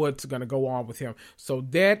figure out what's going to go on with him. So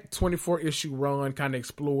that 24 issue run kind of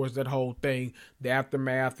explores that whole thing, the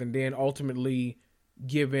aftermath, and then ultimately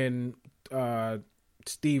giving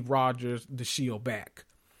Steve Rogers the shield back.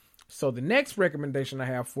 So the next recommendation I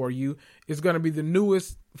have for you is going to be the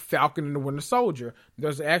newest Falcon and the Winter Soldier.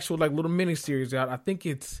 There's an actual like little mini series out. I think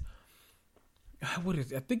it's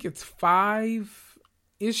 5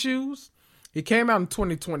 issues. It came out in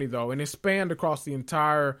 2020 though, and it spanned across the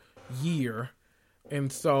entire year. And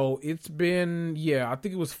so it's been, I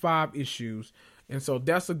think it was 5 issues. And so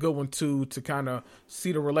that's a good one too, to kind of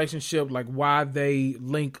see the relationship, like why they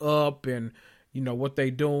link up and, you know, what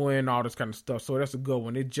they doing, all this kind of stuff. So that's a good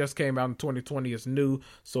one. It just came out in 2020. It's new.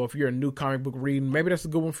 So if you're a new comic book reading, maybe that's a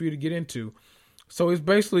good one for you to get into. So it's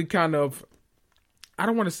basically kind of, I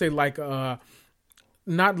don't want to say like,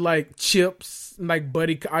 not like Chips, like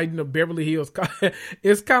Buddy, Beverly Hills.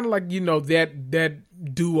 It's kind of like, you know,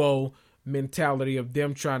 that duo mentality of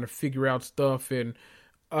them trying to figure out stuff. And,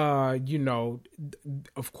 you know,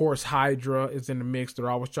 of course, Hydra is in the mix. They're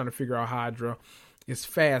always trying to figure out Hydra. It's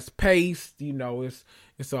fast paced, you know, it's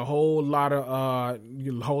a whole lot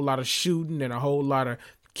of shooting and a whole lot of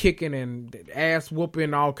kicking and ass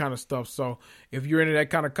whooping, all kind of stuff. So if you're into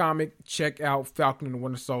that kind of comic, check out Falcon and the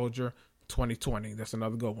Winter Soldier 2020. That's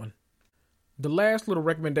another good one. The last little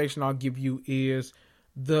recommendation I'll give you is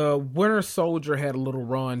the Winter Soldier had a little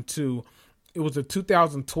run too. It was a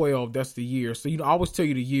 2012. That's the year. So, you know, I always tell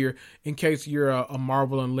you the year in case you're a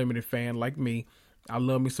Marvel Unlimited fan like me. I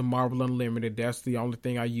love me some Marvel Unlimited. That's the only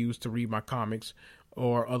thing I use to read my comics,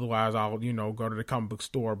 or otherwise I'll, you know, go to the comic book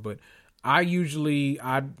store. But I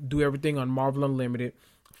do everything on Marvel Unlimited.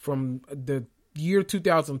 From the year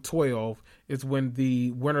 2012 is when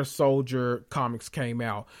the Winter Soldier comics came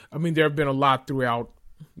out. I mean, there have been a lot throughout,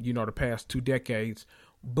 you know, the past 2 decades,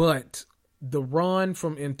 but the run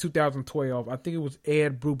from in 2012, I think it was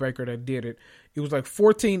Ed Brubaker that did it. It was like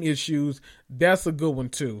 14 issues. That's a good one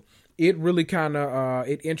too. It really kind of,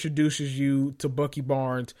 it introduces you to Bucky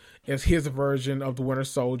Barnes as his version of the Winter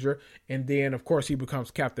Soldier. And then, of course, he becomes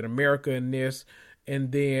Captain America in this.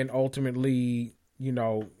 And then ultimately, you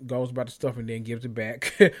know, goes about the stuff and then gives it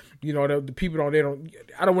back. You know, the people I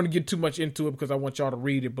don't want to get too much into it because I want y'all to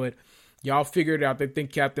read it. But y'all figure it out. They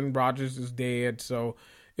think Captain Rogers is dead. So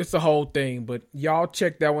it's the whole thing. But y'all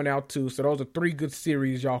check that one out too. So those are 3 good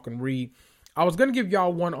series y'all can read. I was going to give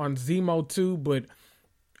y'all one on Zemo too, but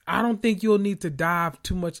I don't think you'll need to dive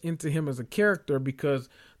too much into him as a character because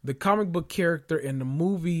the comic book character and the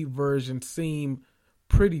movie version seem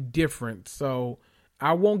pretty different. So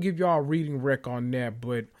I won't give y'all a reading rec on that,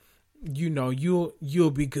 but you know,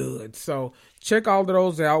 you'll be good. So check all of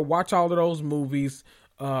those out. Watch all of those movies.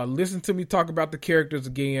 Listen to me talk about the characters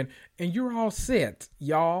again, and you're all set,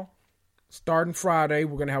 y'all. Starting Friday,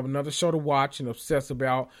 we're going to have another show to watch and obsess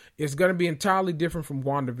about. It's going to be entirely different from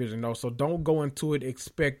WandaVision, though, so don't go into it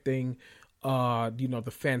expecting, you know, the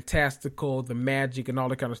fantastical, the magic, and all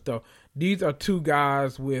that kind of stuff. These are 2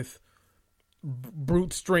 guys with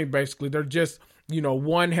brute strength, basically. They're just, you know,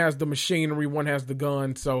 one has the machinery, one has the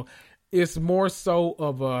gun, so it's more so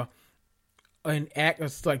of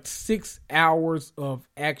it's like 6 hours of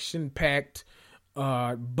action-packed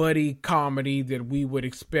buddy comedy that we would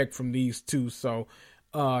expect from these 2. So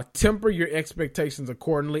temper your expectations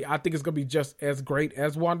accordingly. I think it's going to be just as great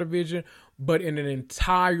as WandaVision, but in an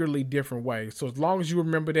entirely different way. So as long as you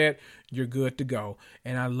remember that, you're good to go.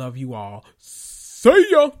 And I love you all. See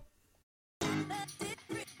ya!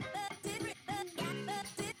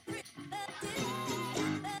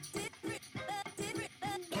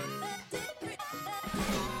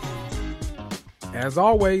 As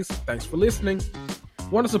always, thanks for listening.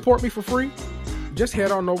 Want to support me for free? Just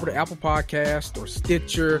head on over to Apple Podcast or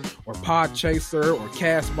Stitcher or Podchaser or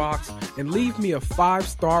CastBox and leave me a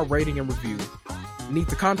 5-star rating and review. Need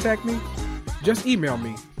to contact me? Just email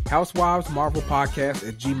me,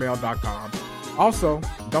 housewivesmarvelpodcast@gmail.com. Also,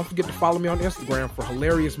 don't forget to follow me on Instagram for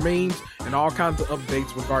hilarious memes and all kinds of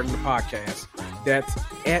updates regarding the podcast. That's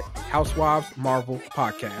at Housewives Marvel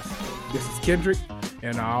Podcast. This is Kendrick,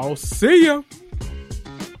 and I'll see ya!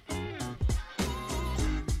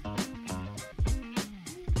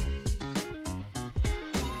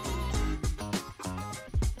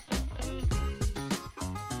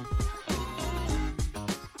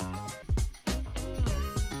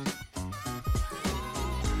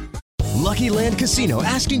 Lucky Land Casino,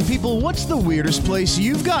 asking people, what's the weirdest place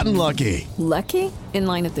you've gotten lucky? Lucky? In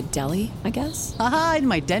line at the deli, I guess? Aha, in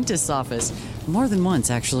my dentist's office. More than once,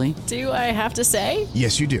 actually. Do I have to say?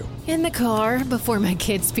 Yes, you do. In the car before my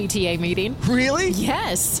kids' PTA meeting. Really?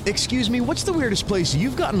 Yes. Excuse me, what's the weirdest place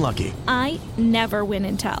you've gotten lucky? I never win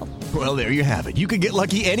and tell. Well, there you have it. You can get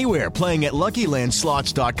lucky anywhere, playing at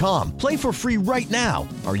LuckyLandSlots.com. Play for free right now.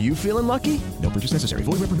 Are you feeling lucky? No purchase necessary.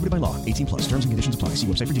 Void where prohibited by law. 18 plus. Terms and conditions apply. See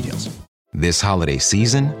website for details. This holiday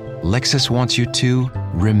season, Lexus wants you to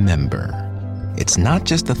remember. It's not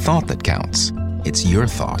just the thought that counts. It's your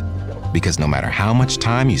thought. Because no matter how much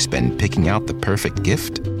time you spend picking out the perfect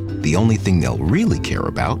gift, the only thing they'll really care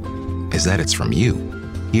about is that it's from you.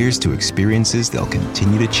 Here's to experiences they'll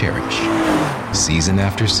continue to cherish. Season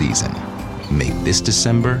after season. Make this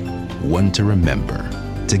December one to remember.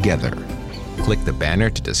 Together. Click the banner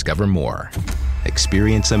to discover more.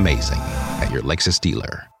 Experience amazing at your Lexus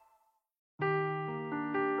dealer.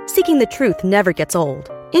 Seeking the truth never gets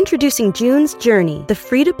old. Introducing June's Journey, the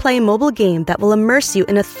free-to-play mobile game that will immerse you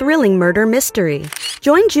in a thrilling murder mystery.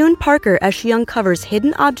 Join June Parker as she uncovers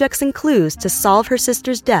hidden objects and clues to solve her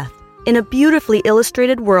sister's death in a beautifully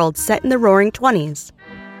illustrated world set in the Roaring '20s.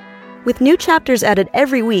 With new chapters added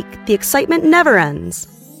every week, the excitement never ends.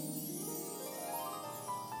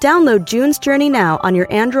 Download June's Journey now on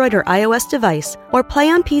your Android or iOS device, or play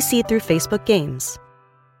on PC through Facebook Games.